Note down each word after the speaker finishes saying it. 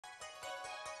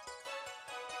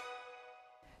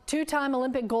Two-time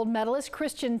Olympic gold medalist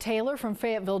Christian Taylor from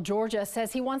Fayetteville, Georgia,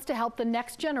 says he wants to help the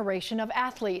next generation of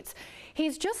athletes.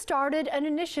 He's just started an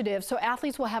initiative so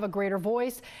athletes will have a greater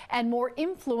voice and more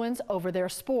influence over their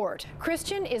sport.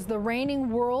 Christian is the reigning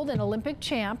world and Olympic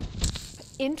champ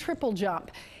in triple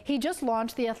jump. He just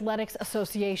launched the Athletics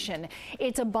Association.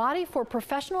 It's a body for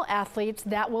professional athletes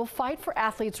that will fight for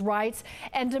athletes' rights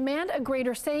and demand a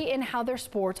greater say in how their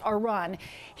sports are run.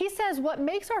 He says what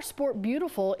makes our sport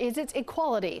beautiful is its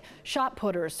equality. Shot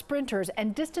putters, sprinters,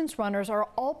 and distance runners are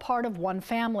all part of one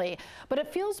family. But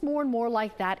it feels more and more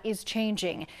like that is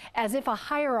changing, as if a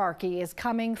hierarchy is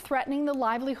coming, threatening the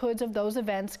livelihoods of those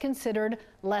events considered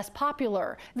less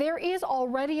popular. There is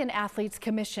already an athletes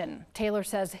commission. Taylor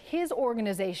says his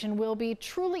organization will be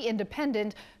truly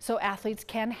independent so athletes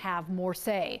can have more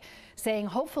say, saying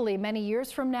hopefully many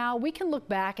years from now we can look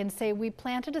back and say we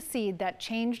planted a seed that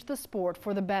changed the sport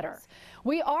for the better.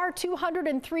 We are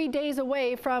 203 days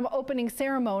away from opening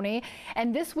ceremony,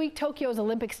 and this week Tokyo's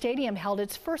Olympic Stadium held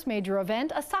its first major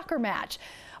event, a soccer match.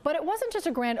 But it wasn't just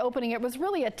a grand opening, it was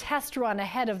really a test run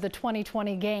ahead of the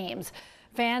 2020 games.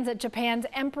 Fans at Japan's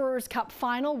Emperor's Cup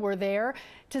final were there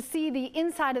to see the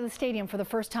inside of the stadium for the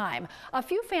first time. A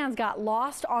few fans got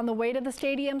lost on the way to the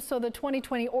stadium, so the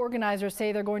 2020 organizers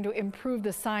say they're going to improve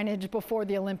the signage before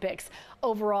the Olympics.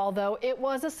 Overall, though, it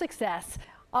was a success.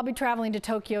 I'll be traveling to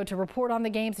Tokyo to report on the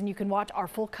games, and you can watch our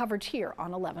full coverage here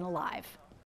on 11 Alive.